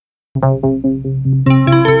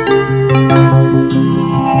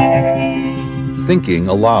Thinking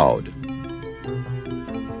Aloud.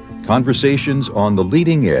 Conversations on the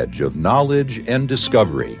leading edge of knowledge and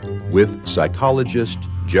discovery with psychologist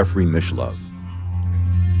Jeffrey Mishlove.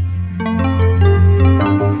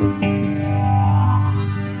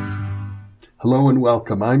 Hello and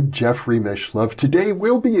welcome. I'm Jeffrey Mishlove. Today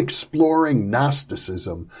we'll be exploring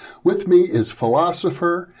Gnosticism. With me is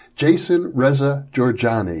philosopher Jason Reza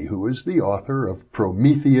Jorjani, who is the author of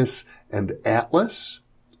Prometheus and Atlas,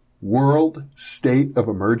 World State of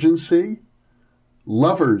Emergency,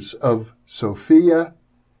 Lovers of Sophia,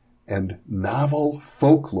 and Novel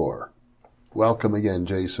Folklore. Welcome again,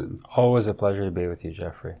 Jason. Always a pleasure to be with you,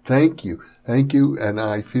 Jeffrey. Thank you. Thank you, and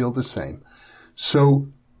I feel the same. So,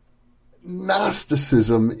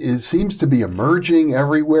 Gnosticism seems to be emerging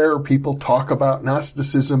everywhere. People talk about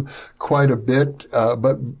Gnosticism quite a bit,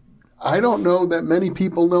 but I don't know that many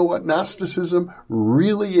people know what Gnosticism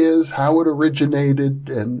really is, how it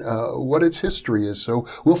originated, and what its history is. So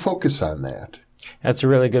we'll focus on that. That's a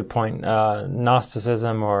really good point.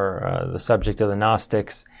 Gnosticism, or the subject of the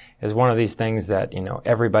Gnostics, is one of these things that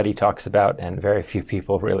everybody talks about and very few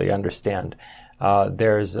people really understand.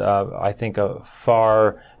 There's, I think, a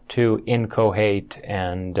far too inchoate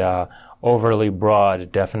and overly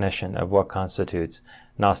broad definition of what constitutes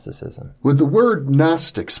Gnosticism. With the word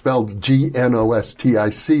Gnostic, spelled Gnostic,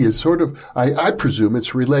 is sort of, I presume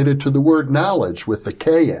it's related to the word knowledge with the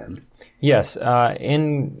KN. Yes.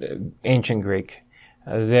 In ancient Greek,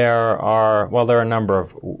 there are a number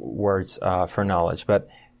of words for knowledge, but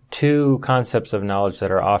two concepts of knowledge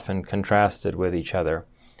that are often contrasted with each other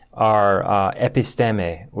are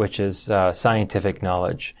episteme, which is scientific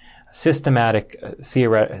knowledge, systematic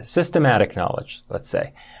knowledge, let's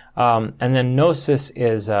say. And then gnosis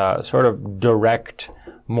is sort of direct,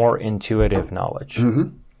 more intuitive knowledge. Mm-hmm.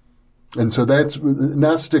 And so that's,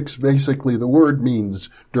 Gnostics, basically the word means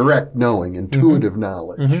direct knowing, intuitive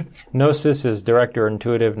knowledge. Mm-hmm. Gnosis is direct or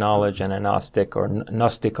intuitive knowledge, and a Gnostic or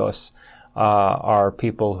Gnostikos are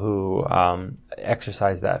people who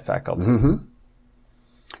exercise that faculty. Mm-hmm.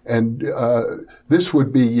 And this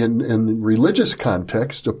would be, in religious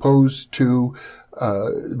context, opposed to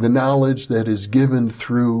the knowledge that is given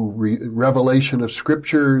through revelation of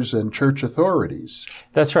scriptures and church authorities.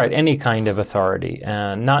 That's right, any kind of authority,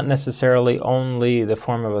 not necessarily only the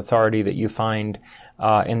form of authority that you find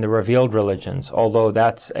in the revealed religions, although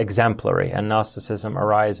that's exemplary, and Gnosticism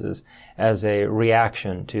arises as a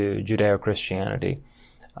reaction to Judeo-Christianity.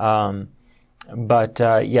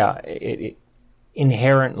 It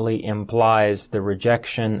inherently implies the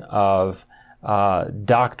rejection of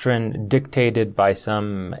doctrine dictated by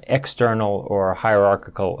some external or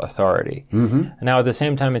hierarchical authority. Mm-hmm. Now, at the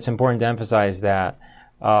same time, it's important to emphasize that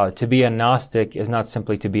to be a Gnostic is not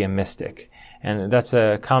simply to be a mystic. And that's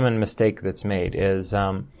a common mistake that's made, is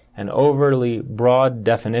an overly broad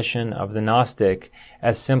definition of the Gnostic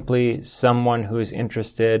as simply someone who is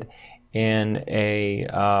interested in a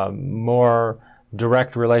more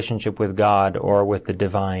direct relationship with God or with the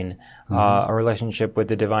divine, a relationship with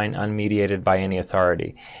the divine unmediated by any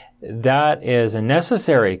authority. That is a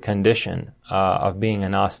necessary condition of being a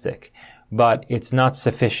Gnostic, but it's not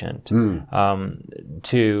sufficient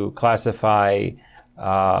to classify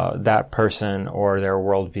that person or their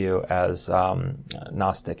worldview as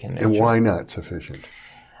Gnostic in nature. And why not sufficient?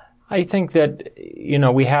 I think that,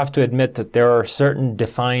 we have to admit that there are certain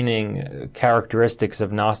defining characteristics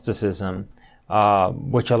of Gnosticism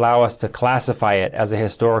which allow us to classify it as a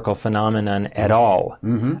historical phenomenon at all.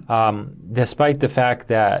 Mm-hmm. Despite the fact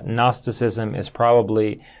that Gnosticism is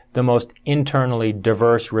probably the most internally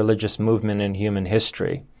diverse religious movement in human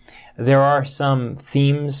history, there are some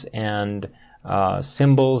themes and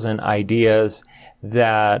symbols and ideas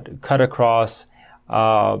that cut across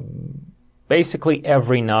basically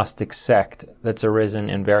every Gnostic sect that's arisen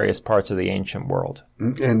in various parts of the ancient world.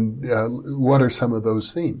 And what are some of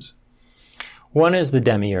those themes? One is the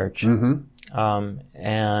demiurge, and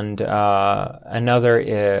another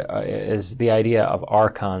is the idea of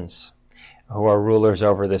archons, who are rulers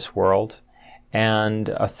over this world, and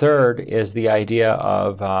a third is the idea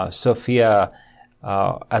of Sophia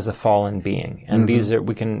as a fallen being. And these are,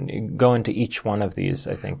 we can go into each one of these,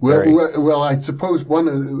 I think. Well, I suppose one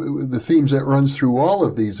of the themes that runs through all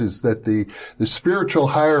of these is that the spiritual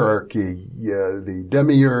hierarchy, the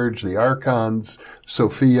demiurge, the archons,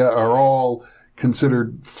 Sophia, are all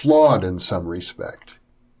considered flawed in some respect.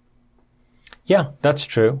 Yeah, that's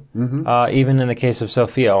true. Mm-hmm. Even in the case of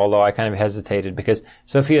Sophia, although I kind of hesitated because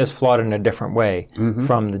Sophia is flawed in a different way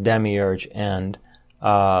from the demiurge and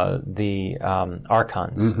the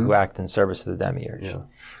archons who act in service of the demiurge. Yeah.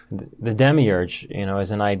 The demiurge,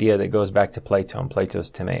 is an idea that goes back to Plato and Plato's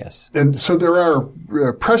Timaeus. And so there are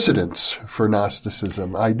precedents for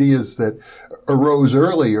Gnosticism, ideas that arose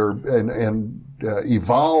earlier and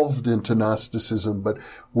evolved into Gnosticism, but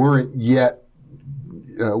weren't yet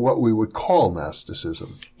what we would call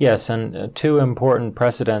Gnosticism. Yes, and two important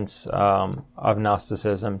precedents of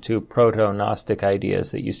Gnosticism, two proto-Gnostic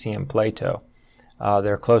ideas that you see in Plato,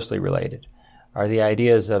 they're closely related, are the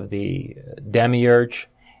ideas of the demiurge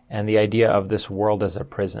and the idea of this world as a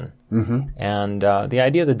prison. And the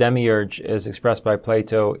idea of the demiurge is expressed by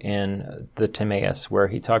Plato in the Timaeus, where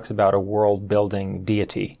he talks about a world-building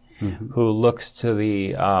deity who looks to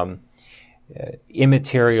the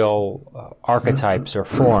immaterial archetypes or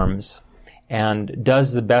forms and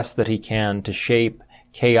does the best that he can to shape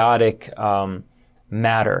chaotic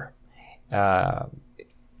matter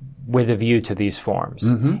with a view to these forms.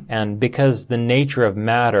 And because the nature of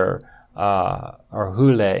matter, or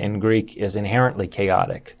hule in Greek, is inherently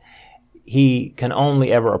chaotic, he can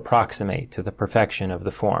only ever approximate to the perfection of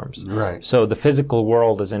the forms. Right. So the physical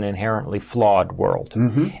world is an inherently flawed world.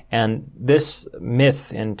 And this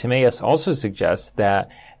myth in Timaeus also suggests that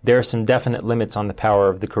there are some definite limits on the power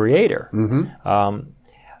of the Creator.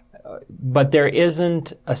 But there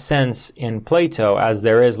isn't a sense in Plato, as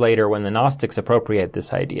there is later when the Gnostics appropriate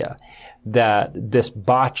this idea, that this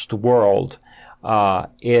botched world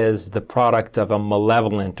is the product of a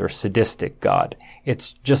malevolent or sadistic God.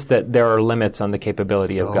 It's just that there are limits on the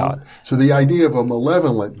capability of God. So the idea of a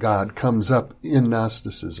malevolent God comes up in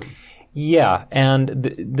Gnosticism. Yeah, and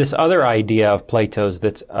this other idea of Plato's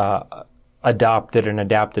that's adopted and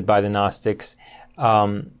adapted by the Gnostics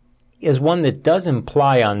is one that does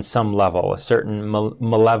imply on some level a certain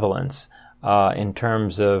malevolence in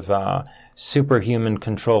terms of superhuman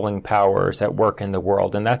controlling powers at work in the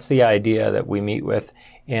world. And that's the idea that we meet with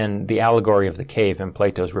in the allegory of the cave in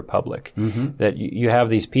Plato's Republic. That you have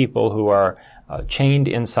these people who are chained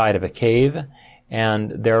inside of a cave,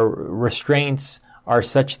 and their restraints are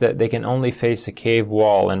such that they can only face a cave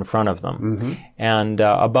wall in front of them. And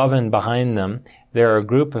above and behind them, there are a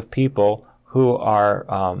group of people who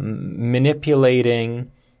are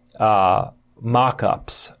manipulating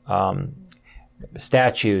mock-ups,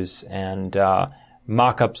 statues and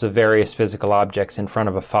mock-ups of various physical objects in front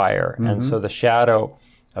of a fire. And so the shadow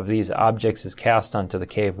of these objects is cast onto the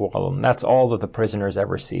cave wall. And that's all that the prisoners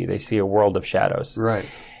ever see. They see a world of shadows. Right.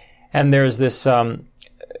 And there's this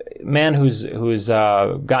man who's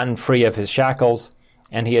gotten free of his shackles,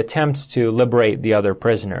 and he attempts to liberate the other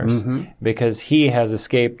prisoners because he has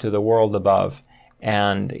escaped to the world above,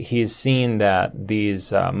 and he's seen that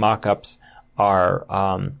these mock-ups are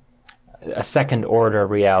a second-order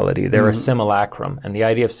reality. They're a simulacrum, and the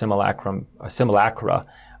idea of simulacra,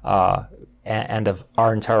 and of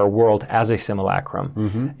our entire world as a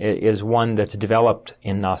simulacrum is one that's developed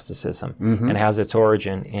in Gnosticism and has its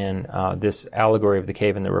origin in this allegory of the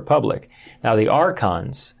cave in the Republic. Now, the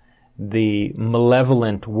archons, the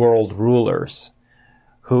malevolent world rulers,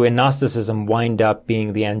 who in Gnosticism wind up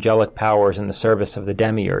being the angelic powers in the service of the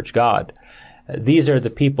demiurge God, these are the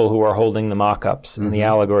people who are holding the mock-ups in the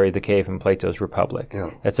allegory of the cave in Plato's Republic.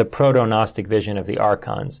 Yeah. It's a proto-Gnostic vision of the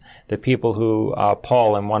archons, the people who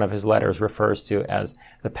Paul in one of his letters refers to as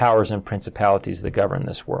the powers and principalities that govern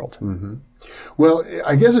this world. Well,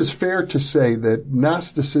 I guess it's fair to say that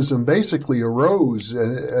Gnosticism basically arose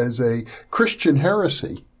as a Christian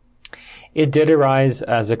heresy. It did arise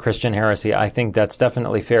as a Christian heresy. I think that's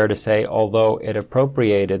definitely fair to say, although it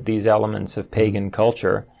appropriated these elements of pagan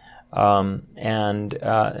culture, and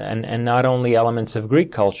not only elements of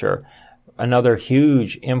Greek culture. Another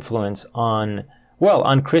huge influence on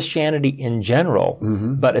Christianity in general,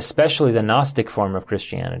 but especially the Gnostic form of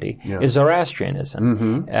Christianity, is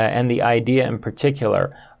Zoroastrianism, and the idea in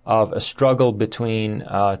particular of a struggle between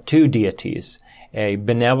two deities, a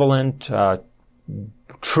benevolent,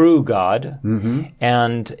 true God,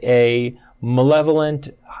 and a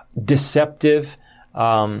malevolent, deceptive,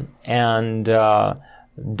 and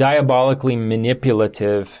diabolically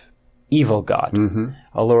manipulative evil God,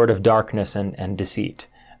 a lord of darkness and deceit,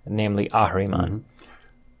 namely Ahriman.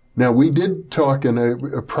 Now, we did talk in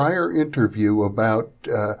a prior interview about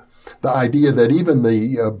the idea that even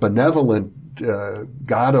the benevolent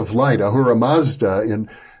god of light, Ahura Mazda, in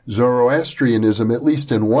Zoroastrianism, at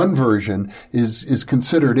least in one version, is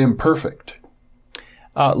considered imperfect.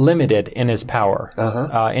 Limited in his power.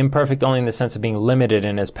 Imperfect only in the sense of being limited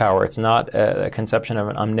in his power. It's not a conception of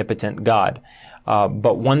an omnipotent God.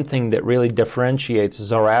 But one thing that really differentiates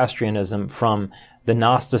Zoroastrianism from the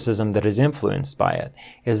Gnosticism that is influenced by it,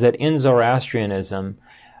 is that in Zoroastrianism,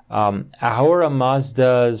 Ahura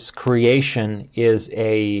Mazda's creation is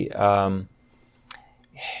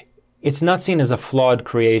it's not seen as a flawed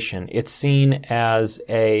creation. It's seen as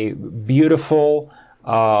a beautiful,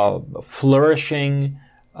 flourishing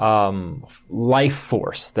life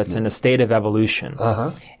force that's in a state of evolution.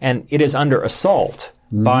 And it is under assault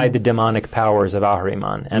by the demonic powers of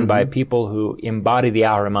Ahriman and by people who embody the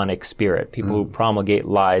Ahrimanic spirit, people who promulgate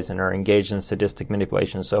lies and are engaged in sadistic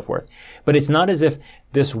manipulation and so forth. But it's not as if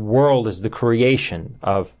this world is the creation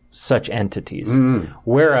of such entities.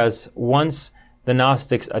 Whereas once the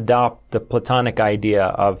Gnostics adopt the Platonic idea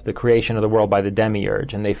of the creation of the world by the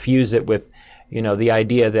demiurge, and they fuse it with, the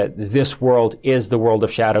idea that this world is the world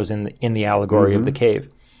of shadows in the allegory of the cave,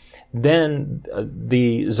 then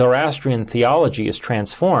the Zoroastrian theology is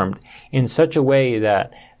transformed in such a way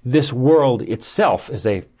that this world itself is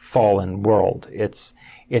a fallen world. It's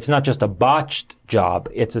not just a botched job,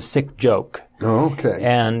 it's a sick joke. Okay.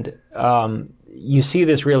 And you see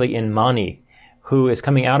this really in Mani, who is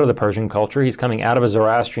coming out of the Persian culture. He's coming out of a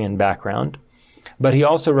Zoroastrian background, but he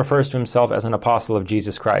also refers to himself as an apostle of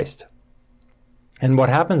Jesus Christ. And what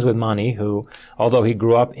happens with Mani, who, although he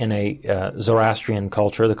grew up in a Zoroastrian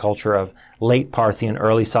culture, the culture of late Parthian,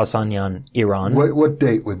 early Sasanian Iran. What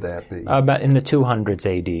date would that be? About in the 200s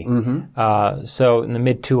AD. So in the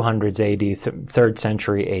mid-200s AD, 3rd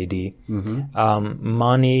century AD.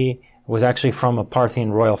 Mani was actually from a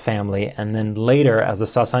Parthian royal family, and then later, as the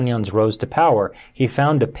Sasanians rose to power, he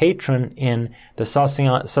found a patron in the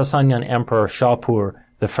Sasanian emperor Shapur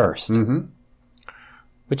I.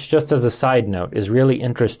 Which, just as a side note, is really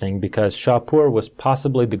interesting because Shapur was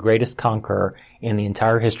possibly the greatest conqueror in the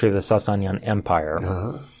entire history of the Sasanian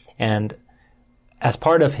Empire. And as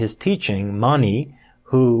part of his teaching, Mani,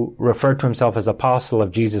 who referred to himself as apostle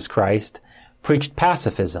of Jesus Christ, preached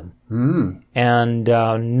pacifism and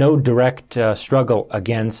no direct struggle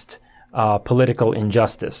against political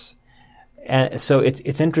injustice. And so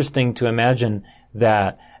it's interesting to imagine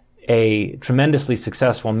that a tremendously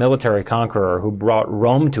successful military conqueror who brought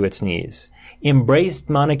Rome to its knees embraced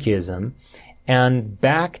Manichaeism and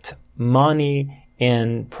backed Mani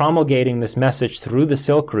in promulgating this message through the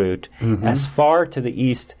Silk Route as far to the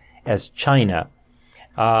east as China.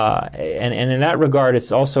 And in that regard,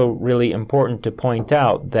 it's also really important to point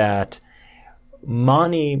out that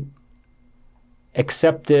Mani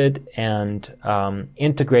accepted and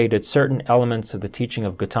integrated certain elements of the teaching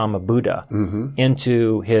of Gautama Buddha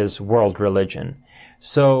into his world religion.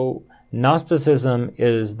 So Gnosticism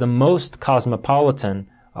is the most cosmopolitan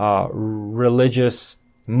religious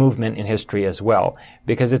movement in history as well,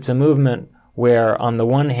 because it's a movement where on the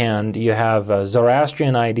one hand you have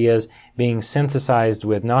Zoroastrian ideas being synthesized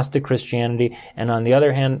with Gnostic Christianity, and on the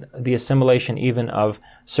other hand the assimilation even of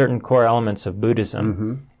certain core elements of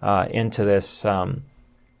Buddhism into this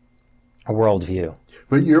worldview.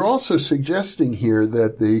 But you're also suggesting here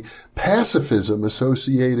that the pacifism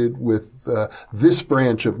associated with this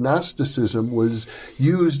branch of Gnosticism was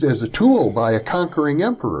used as a tool by a conquering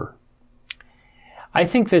emperor. I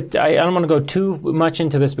think that I don't want to go too much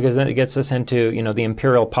into this because then it gets us into, the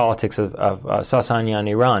imperial politics of Sasanian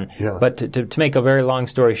Iran. Yeah. But to make a very long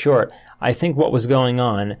story short, I think what was going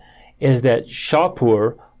on is that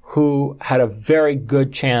Shapur, who had a very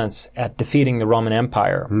good chance at defeating the Roman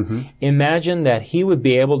Empire, imagined that he would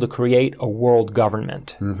be able to create a world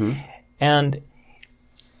government. And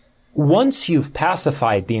once you've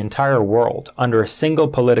pacified the entire world under a single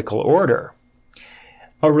political order,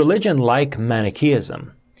 a religion like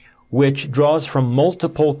Manichaeism, which draws from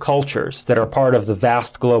multiple cultures that are part of the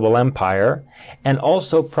vast global empire, and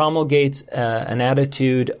also promulgates an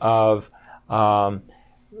attitude of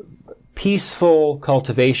peaceful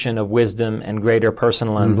cultivation of wisdom and greater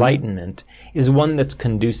personal enlightenment, is one that's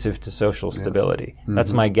conducive to social stability.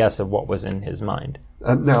 That's my guess of what was in his mind.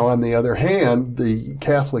 Now, on the other hand, the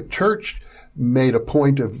Catholic Church made a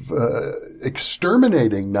point of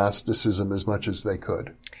exterminating Gnosticism as much as they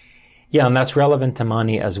could. Yeah, and that's relevant to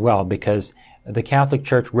Mani as well, because the Catholic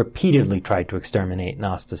Church repeatedly tried to exterminate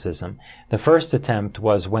Gnosticism. The first attempt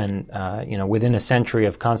was when, within a century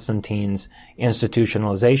of Constantine's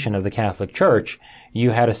institutionalization of the Catholic Church,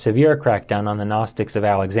 you had a severe crackdown on the Gnostics of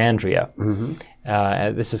Alexandria.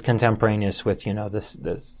 This is contemporaneous with,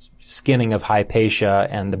 the skinning of Hypatia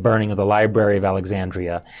and the burning of the Library of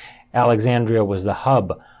Alexandria. Alexandria was the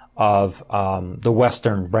hub of the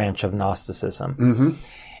Western branch of Gnosticism.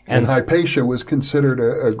 And Hypatia was considered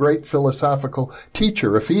a great philosophical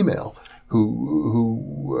teacher, a female,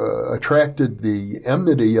 who attracted the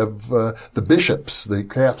enmity of the bishops, the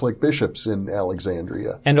Catholic bishops in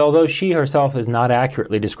Alexandria. And although she herself is not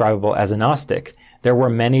accurately describable as a Gnostic, there were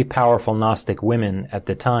many powerful Gnostic women at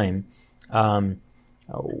the time.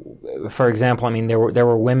 For example, I mean, there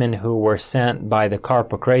were women who were sent by the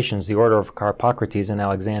Carpocratians, the order of Carpocrates in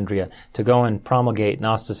Alexandria, to go and promulgate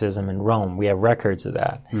Gnosticism in Rome. We have records of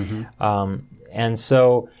that. And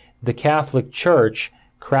so the Catholic Church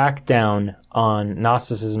cracked down on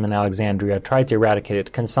Gnosticism in Alexandria, tried to eradicate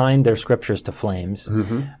it, consigned their scriptures to flames.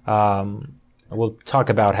 We'll talk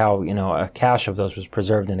about how, a cache of those was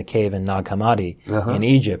preserved in a cave in Nag Hammadi in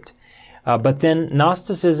Egypt. But then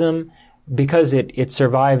Gnosticism, because it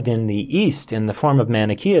survived in the East in the form of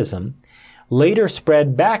Manichaeism, later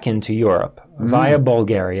spread back into Europe via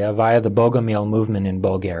Bulgaria, via the Bogomil movement in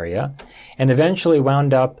Bulgaria, and eventually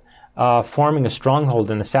wound up forming a stronghold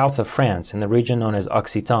in the south of France, in the region known as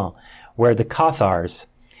Occitan, where the Cathars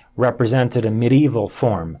represented a medieval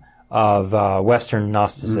form of Western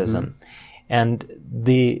Gnosticism. And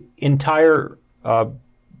the entire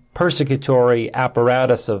persecutory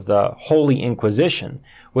apparatus of the Holy Inquisition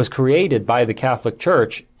was created by the Catholic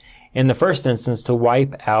Church in the first instance to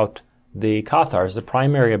wipe out the Cathars. The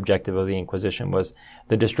primary objective of the Inquisition was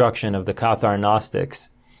the destruction of the Cathar Gnostics.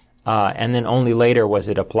 And then only later was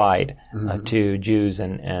it applied to Jews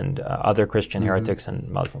and other Christian heretics and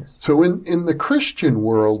Muslims. So in the Christian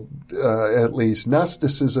world, at least,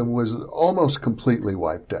 Gnosticism was almost completely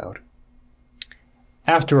wiped out.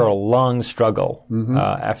 After a long struggle,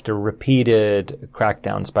 after repeated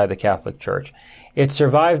crackdowns by the Catholic Church, it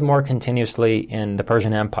survived more continuously in the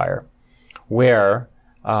Persian Empire, where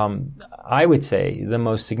I would say the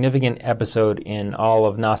most significant episode in all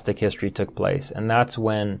of Gnostic history took place, and that's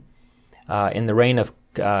when, in the reign of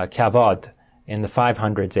Kavod in the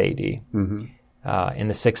 500s AD, in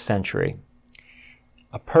the 6th century,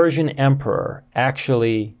 a Persian emperor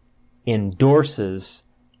actually endorses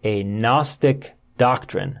a Gnostic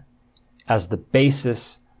doctrine as the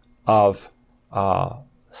basis of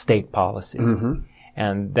state policy.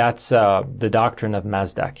 And that's the doctrine of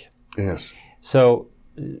Mazdak. Yes. So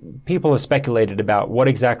people have speculated about what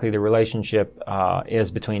exactly the relationship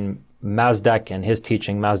is between Mazdak and his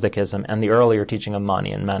teaching, Mazdakism, and the earlier teaching of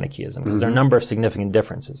Mani and Manichaeism, because there are a number of significant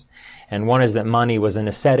differences. And one is that Mani was an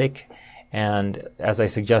ascetic, and as I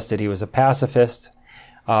suggested, he was a pacifist,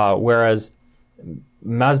 whereas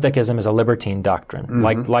Mazdakism is a libertine doctrine,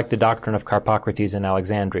 like the doctrine of Carpocrates in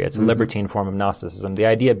Alexandria. It's a libertine form of Gnosticism. The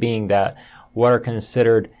idea being that what are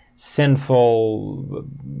considered sinful,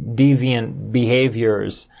 deviant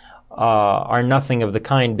behaviors are nothing of the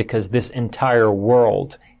kind because this entire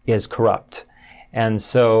world is corrupt. And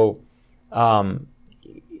so, to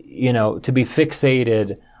be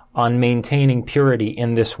fixated on maintaining purity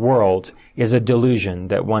in this world is a delusion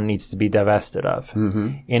that one needs to be divested of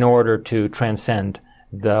in order to transcend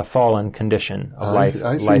the fallen condition of life.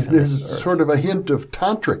 I see. Life There's sort of a hint of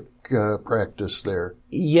tantric practice there.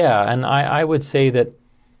 Yeah, and I would say that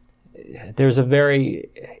there's a very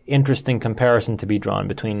interesting comparison to be drawn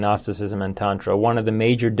between Gnosticism and Tantra. One of the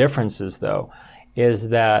major differences, though, is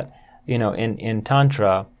that, in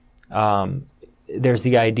Tantra, there's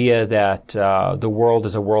the idea that the world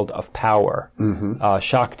is a world of power.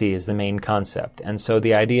 Shakti is the main concept. And so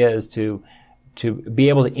the idea is to be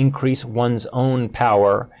able to increase one's own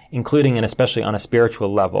power, including and especially on a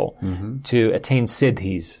spiritual level, to attain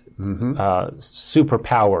siddhis,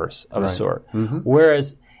 superpowers of a sort.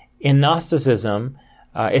 Whereas in Gnosticism,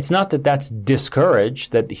 it's not that that's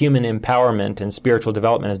discouraged, that human empowerment and spiritual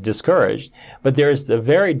development is discouraged, but there's a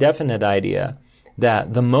very definite idea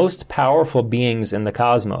that the most powerful beings in the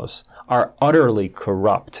cosmos are utterly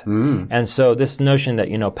corrupt. And so this notion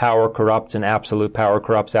that, power corrupts and absolute power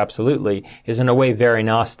corrupts absolutely is in a way very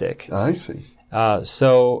Gnostic. I see.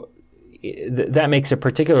 So that makes it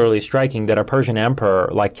particularly striking that a Persian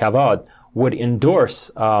emperor like Kavod would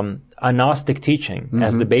endorse a Gnostic teaching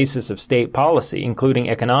as the basis of state policy, including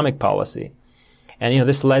economic policy. And,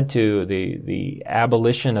 this led to the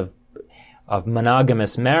abolition of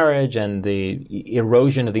monogamous marriage and the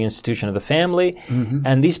erosion of the institution of the family.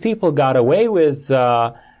 And these people got away with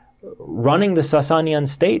running the Sasanian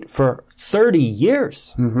state for 30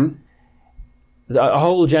 years. A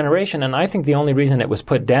whole generation. And I think the only reason it was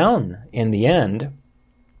put down in the end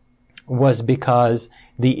was because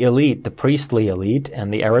the elite, the priestly elite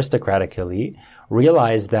and the aristocratic elite,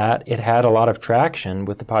 realized that it had a lot of traction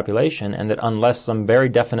with the population and that unless some very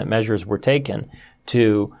definite measures were taken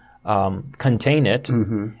to contain it,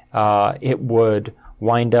 it would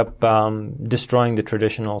wind up destroying the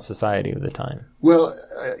traditional society of the time. Well,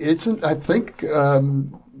 I think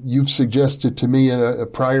you've suggested to me in a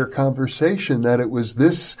prior conversation that it was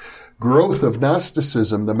this growth of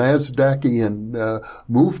Gnosticism, the Mazdakian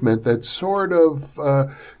movement, that sort of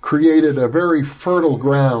created a very fertile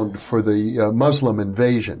ground for the Muslim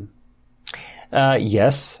invasion.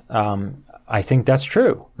 Yes, I think that's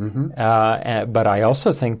true. But I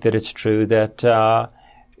also think that it's true that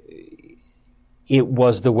it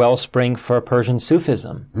was the wellspring for Persian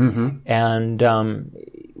Sufism. And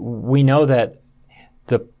we know that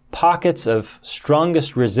the pockets of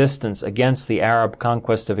strongest resistance against the Arab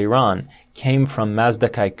conquest of Iran came from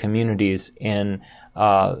Mazdakite communities in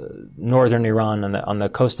northern Iran on the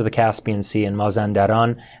coast of the Caspian Sea in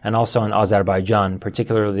Mazandaran, and also in Azerbaijan,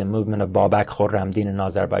 particularly the movement of Babak Khorramdin in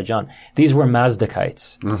Azerbaijan. These were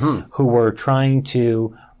Mazdakites who were trying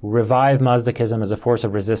to revive Mazdakism as a force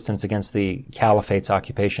of resistance against the Caliphate's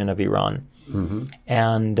occupation of Iran.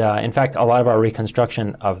 And in fact, a lot of our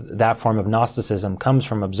reconstruction of that form of Gnosticism comes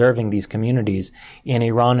from observing these communities in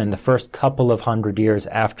Iran in the first couple of hundred years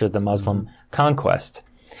after the Muslim conquest.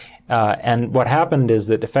 And what happened is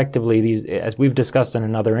that effectively these, as we've discussed in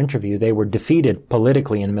another interview, they were defeated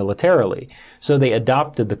politically and militarily. So they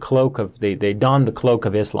adopted the cloak of, they donned the cloak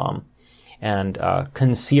of Islam and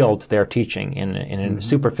concealed their teaching in a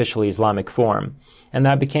superficially Islamic form. And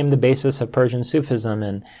that became the basis of Persian Sufism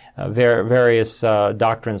and various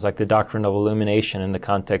doctrines like the doctrine of illumination in the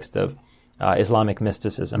context of Islamic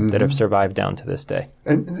mysticism that have survived down to this day.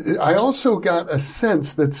 And I also got a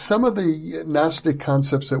sense that some of the Gnostic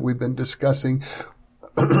concepts that we've been discussing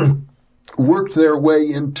worked their way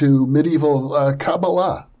into medieval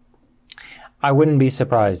Kabbalah. I wouldn't be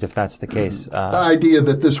surprised if that's the case. The idea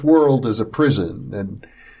that this world is a prison.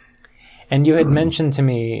 And you had mentioned to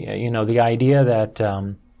me, the idea that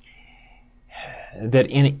that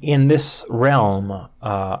in this realm,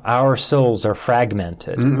 our souls are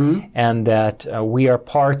fragmented, and that we are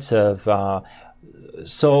parts of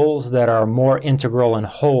souls that are more integral and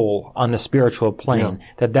whole on the spiritual plane.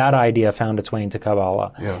 That idea found its way into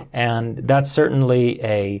Kabbalah, and that's certainly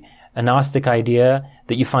a Gnostic idea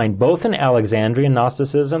that you find both in Alexandrian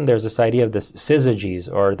Gnosticism. There's this idea of the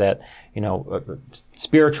syzygies, or that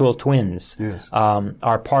spiritual twins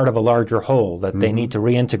are part of a larger whole that they need to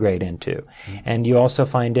reintegrate into. And you also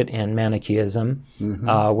find it in Manichaeism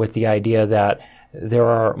with the idea that there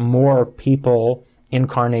are more people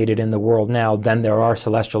incarnated in the world now than there are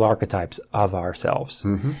celestial archetypes of ourselves.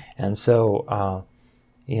 And so,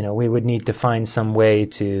 we would need to find some way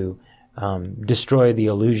to destroy the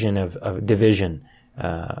illusion of division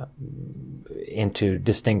into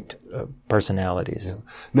distinct personalities.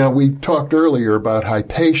 Now, we talked earlier about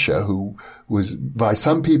Hypatia, who was by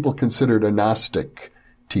some people considered a Gnostic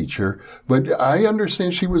teacher, but I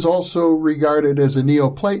understand she was also regarded as a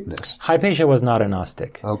Neoplatonist. Hypatia was not a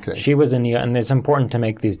Gnostic. Okay. She was and it's important to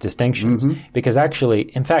make these distinctions, because actually,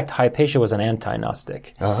 in fact, Hypatia was an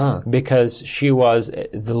anti-Gnostic, because she was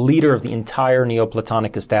the leader of the entire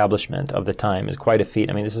Neoplatonic establishment of the time. Is quite a feat.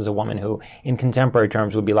 I mean, this is a woman who, in contemporary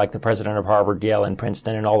terms, would be like the president of Harvard, Yale, and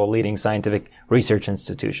Princeton, and all the leading scientific research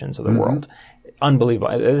institutions of the world.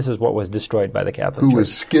 Unbelievable. This is what was destroyed by the Catholic Church. Who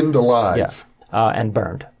was skinned alive. And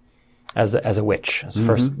burned as a witch, as the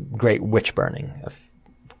first great witch burning of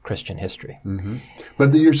Christian history.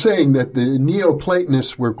 But you're saying that the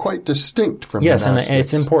Neoplatonists were quite distinct from the Gnostics. And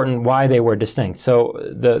it's important why they were distinct. So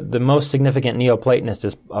the most significant Neoplatonist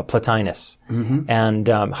is Plotinus, and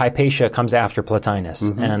Hypatia comes after Plotinus,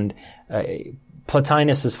 and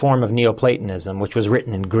Plotinus's form of Neoplatonism, which was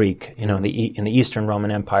written in Greek, in the Eastern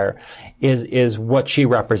Roman Empire, is what she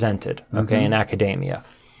represented, in academia.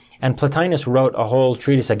 And Plotinus wrote a whole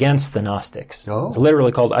treatise against the Gnostics. It's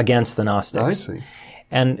literally called Against the Gnostics. I see.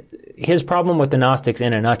 And his problem with the Gnostics,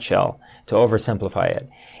 in a nutshell, to oversimplify it,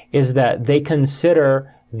 is that they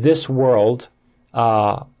consider this world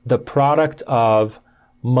the product of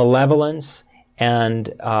malevolence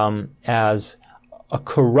and as a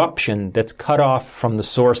corruption that's cut off from the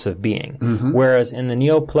source of being. Whereas in the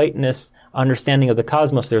Neoplatonist understanding of the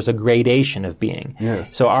cosmos, there's a gradation of being.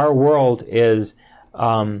 So our world is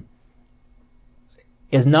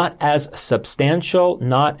not as substantial,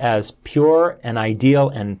 not as pure and ideal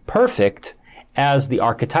and perfect as the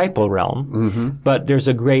archetypal realm, but there's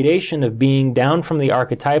a gradation of being down from the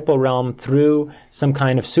archetypal realm through some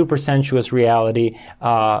kind of supersensuous reality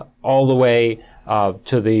all the way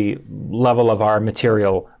to the level of our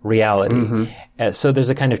material reality. So there's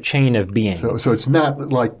a kind of chain of being. So it's not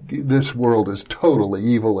like this world is totally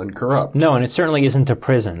evil and corrupt. No, and it certainly isn't a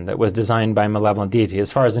prison that was designed by a malevolent deity,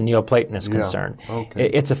 as far as the Neoplaton is concerned. Okay.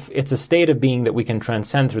 It's a state of being that we can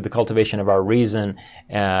transcend through the cultivation of our reason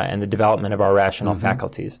and the development of our rational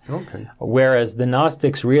faculties. Okay. Whereas the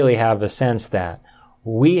Gnostics really have a sense that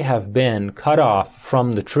we have been cut off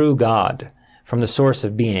from the true God, from the source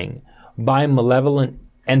of being, by malevolent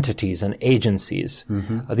entities and agencies,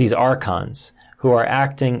 these archons, who are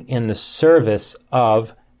acting in the service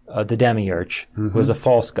of the demiurge, who is a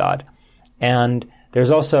false god. And there's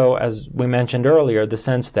also, as we mentioned earlier, the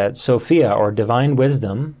sense that Sophia, or divine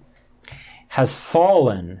wisdom, has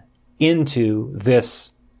fallen into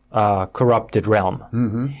this corrupted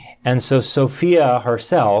realm. And so Sophia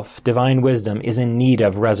herself, divine wisdom, is in need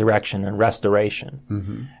of resurrection and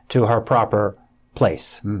restoration to her proper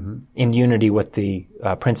place in unity with the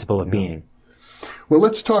principle of being. Well,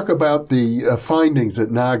 let's talk about the findings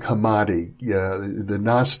at Nag Hammadi, the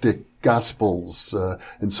Gnostic Gospels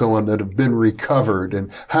and so on that have been recovered,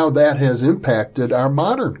 and how that has impacted our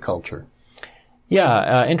modern culture.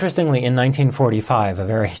 Yeah, interestingly, in 1945, a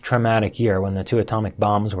very traumatic year when the 2 atomic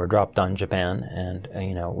bombs were dropped on Japan, and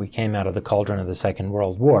we came out of the cauldron of the Second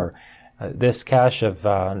World War, this cache of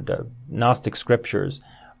Gnostic scriptures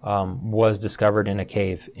was discovered in a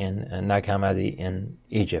cave in Nag Hammadi in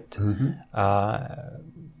Egypt,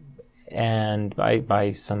 and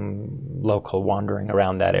by some local wandering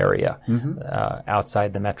around that area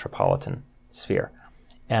outside the metropolitan sphere.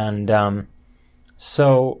 And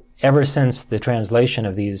so ever since the translation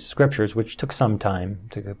of these scriptures, which took some time,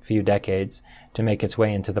 took a few decades to make its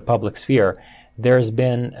way into the public sphere, there's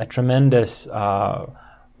been a tremendous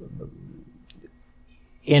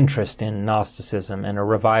interest in Gnosticism and a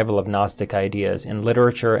revival of Gnostic ideas in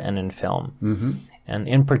literature and in film. And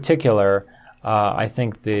in particular, I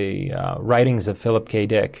think the writings of Philip K.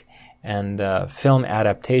 Dick and film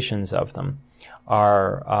adaptations of them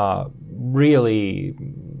are really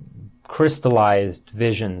crystallized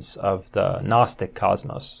visions of the Gnostic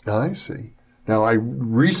cosmos. I see. Now, I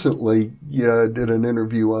recently did an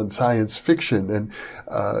interview on science fiction, and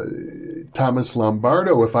Thomas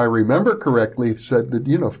Lombardo, if I remember correctly, said that,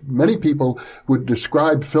 many people would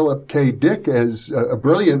describe Philip K. Dick as a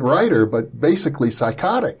brilliant writer, but basically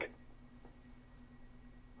psychotic.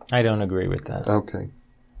 I don't agree with that. Okay.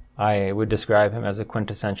 I would describe him as a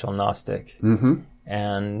quintessential Gnostic.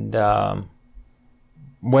 And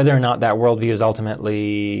whether or not that worldview is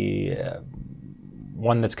ultimately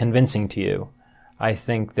one that's convincing to you, I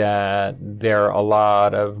think that there are a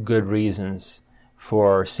lot of good reasons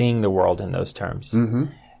for seeing the world in those terms.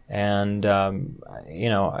 And,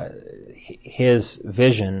 his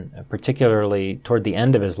vision, particularly toward the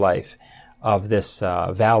end of his life, of this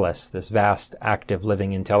Valis, this vast active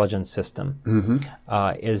living intelligence system,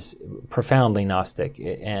 is profoundly Gnostic.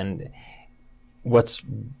 And what's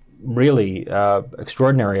really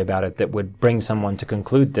extraordinary about it that would bring someone to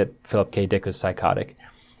conclude that Philip K. Dick was psychotic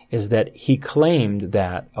is that he claimed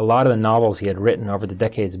that a lot of the novels he had written over the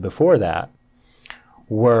decades before that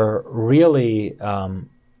were really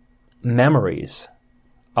memories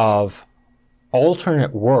of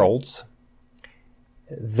alternate worlds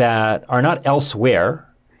that are not elsewhere.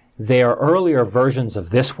 They are earlier versions of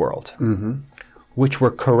this world, which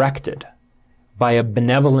were corrected by a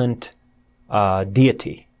benevolent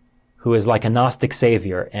deity who is like a Gnostic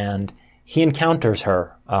savior, and he encounters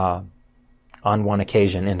her on one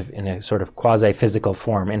occasion in a sort of quasi-physical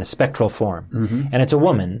form, in a spectral form. And it's a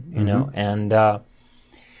woman, and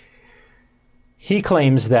he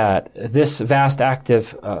claims that this vast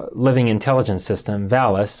active living intelligence system,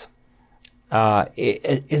 Valis,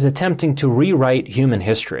 is attempting to rewrite human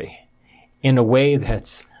history in a way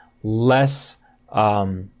that's less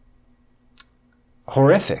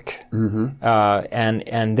horrific,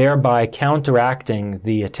 and thereby counteracting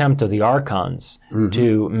the attempt of the archons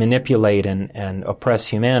to manipulate and oppress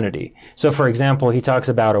humanity. So, for example, he talks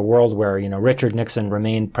about a world where, Richard Nixon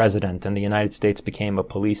remained president and the United States became a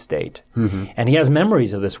police state. And he has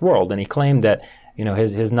memories of this world, and he claimed that,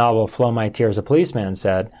 his novel, Flow My Tears, a Policeman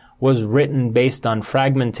Said, was written based on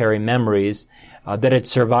fragmentary memories that had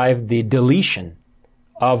survived the deletion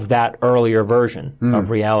of that earlier version of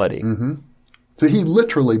reality. So he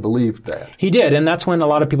literally believed that. He did, and that's when a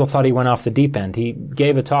lot of people thought he went off the deep end. He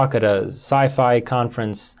gave a talk at a sci-fi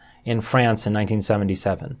conference in France in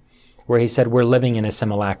 1977, where he said, we're living in a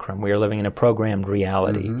simulacrum. We are living in a programmed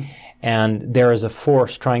reality. And there is a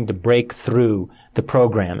force trying to break through the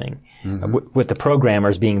programming, with the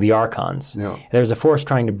programmers being the archons. There's a force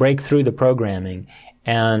trying to break through the programming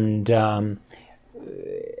and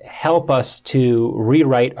help us to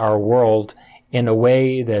rewrite our world in a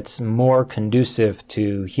way that's more conducive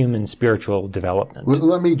to human spiritual development. Well,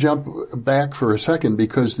 let me jump back for a second,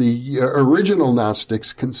 because the original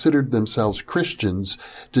Gnostics considered themselves Christians.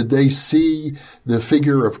 Did they see the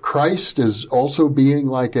figure of Christ as also being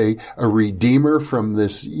like a redeemer from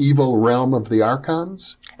this evil realm of the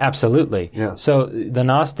archons? Absolutely. Yeah. So the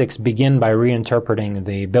Gnostics begin by reinterpreting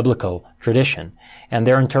the biblical tradition, and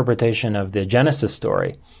their interpretation of the Genesis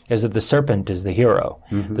story is that the serpent is the hero.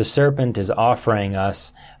 Mm-hmm. The serpent is offering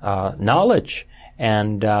us knowledge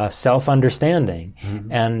and self-understanding.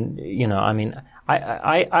 Mm-hmm. And,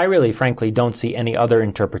 I really, frankly, don't see any other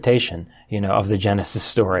interpretation, of the Genesis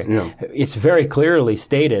story. Yeah. It's very clearly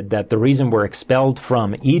stated that the reason we're expelled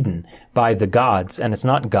from Eden by the gods, and it's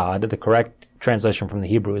not God, the correct translation from the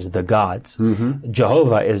Hebrew is the gods. Mm-hmm.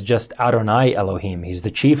 Jehovah is just Adonai Elohim. He's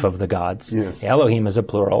the chief of the gods. Yes. Elohim is a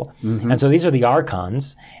plural. Mm-hmm. And so these are the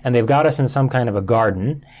archons, and they've got us in some kind of a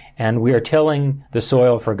garden, and we are tilling the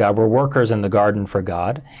soil for God. We're workers in the garden for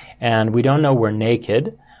God, and we don't know we're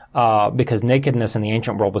naked, because nakedness in the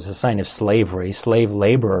ancient world was a sign of slavery. Slave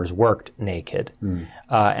laborers worked naked. Mm.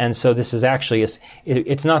 And so this is actually,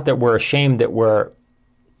 it's not that we're ashamed that we're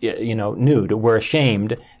nude. We're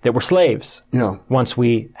ashamed that we're slaves. Yeah. Once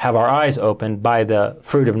we have our eyes opened by the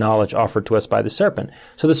fruit of knowledge offered to us by the serpent.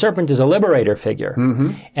 So the serpent is a liberator figure.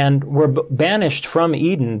 Mm-hmm. And we're banished from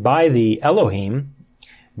Eden by the Elohim,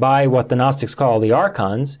 by what the Gnostics call the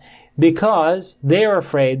archons, because they are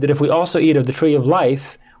afraid that if we also eat of the tree of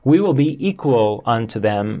life, we will be equal unto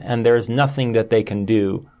them, and there is nothing that they can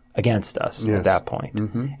do against us at that point.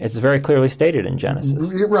 Mm-hmm. It's very clearly stated in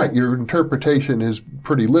Genesis. You're right. Your interpretation is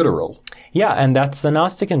pretty literal. Yeah, and that's the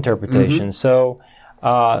Gnostic interpretation. Mm-hmm. So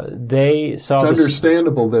they saw It's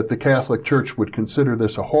understandable that the Catholic Church would consider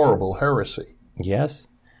this a horrible heresy. Yes.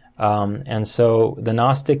 And so the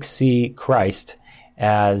Gnostics see Christ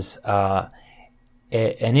as an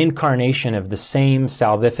incarnation of the same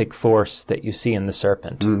salvific force that you see in the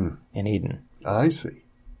serpent in Eden. I see.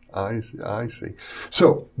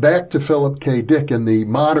 So, back to Philip K. Dick and the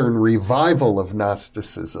modern revival of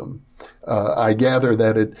Gnosticism. I gather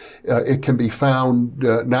that it can be found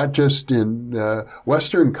not just in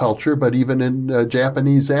Western culture, but even in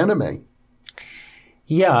Japanese anime.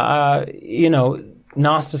 Yeah,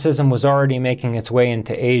 Gnosticism was already making its way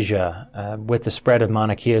into Asia with the spread of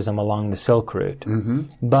Manichaeism along the Silk Route. Mm-hmm.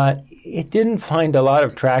 But it didn't find a lot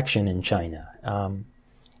of traction in China.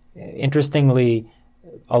 Interestingly,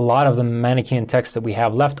 a lot of the Manichaean texts that we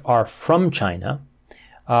have left are from China,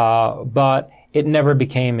 but it never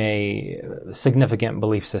became a significant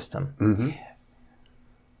belief system. Mm-hmm.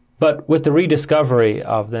 But with the rediscovery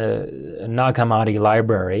of the Nag Hammadi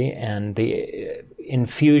library and the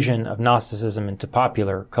infusion of Gnosticism into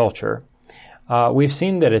popular culture, we've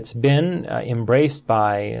seen that it's been embraced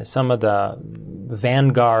by some of the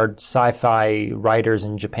vanguard sci-fi writers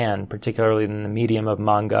in Japan, particularly in the medium of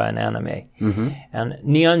manga and anime. Mm-hmm. And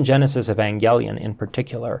Neon Genesis Evangelion in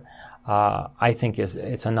particular, I think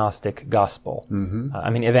it's a Gnostic gospel. Mm-hmm.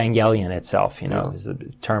 Evangelion itself, is the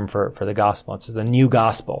term for the gospel. It's the new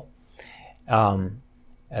gospel,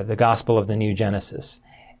 the gospel of the new Genesis.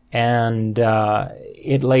 And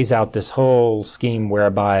it lays out this whole scheme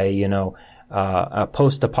whereby, a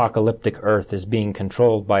post-apocalyptic Earth is being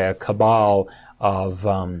controlled by a cabal of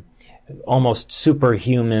almost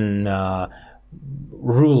superhuman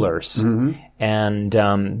rulers. Mm-hmm.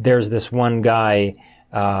 And there's this one guy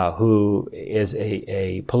who is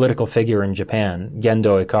a political figure in Japan,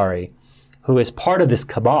 Gendo Ikari, who is part of this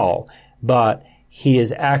cabal, but he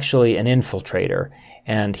is actually an infiltrator.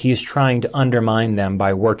 And he's trying to undermine them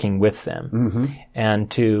by working with them, mm-hmm. and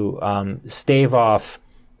to stave off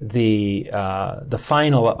the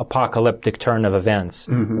final apocalyptic turn of events,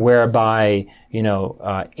 mm-hmm. whereby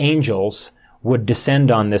angels would descend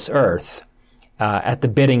on this earth at the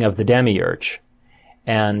bidding of the demiurge,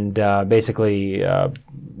 and basically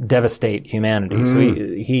devastate humanity. Mm-hmm.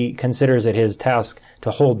 So he considers it his task to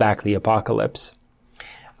hold back the apocalypse.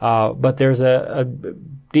 But there's a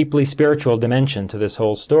deeply spiritual dimension to this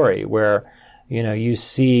whole story where, you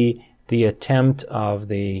see the attempt of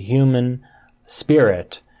the human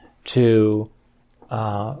spirit to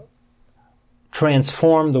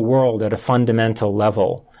transform the world at a fundamental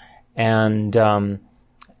level and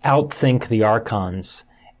outthink the archons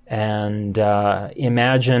and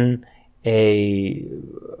imagine a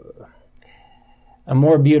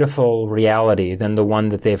more beautiful reality than the one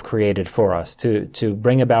that they've created for us, to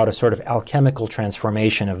bring about a sort of alchemical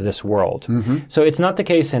transformation of this world. Mm-hmm. So it's not the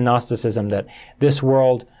case in Gnosticism that this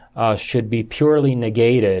world should be purely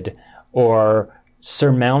negated or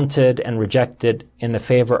surmounted and rejected in the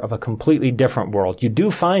favor of a completely different world. You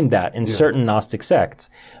do find that in certain Gnostic sects,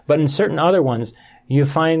 but in certain other ones, you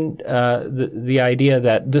find the idea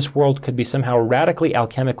that this world could be somehow radically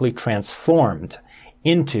alchemically transformed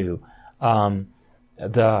into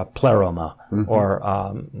the pleroma or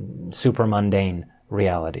supramundane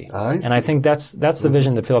reality. And I think that's the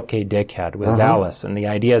vision that Philip K. Dick had with Valis, and the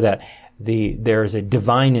idea that there's a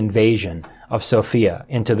divine invasion of Sophia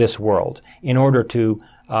into this world in order to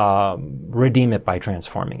redeem it by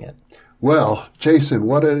transforming it. Well, Jason,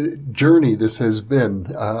 what a journey this has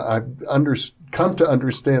been. I've come to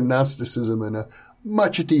understand Gnosticism in a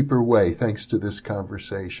much deeper way thanks to this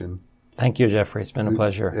conversation. Thank you, Jeffrey. It's been a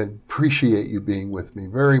pleasure. I appreciate you being with me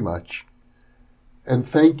very much. And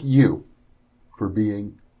thank you for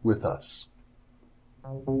being with us.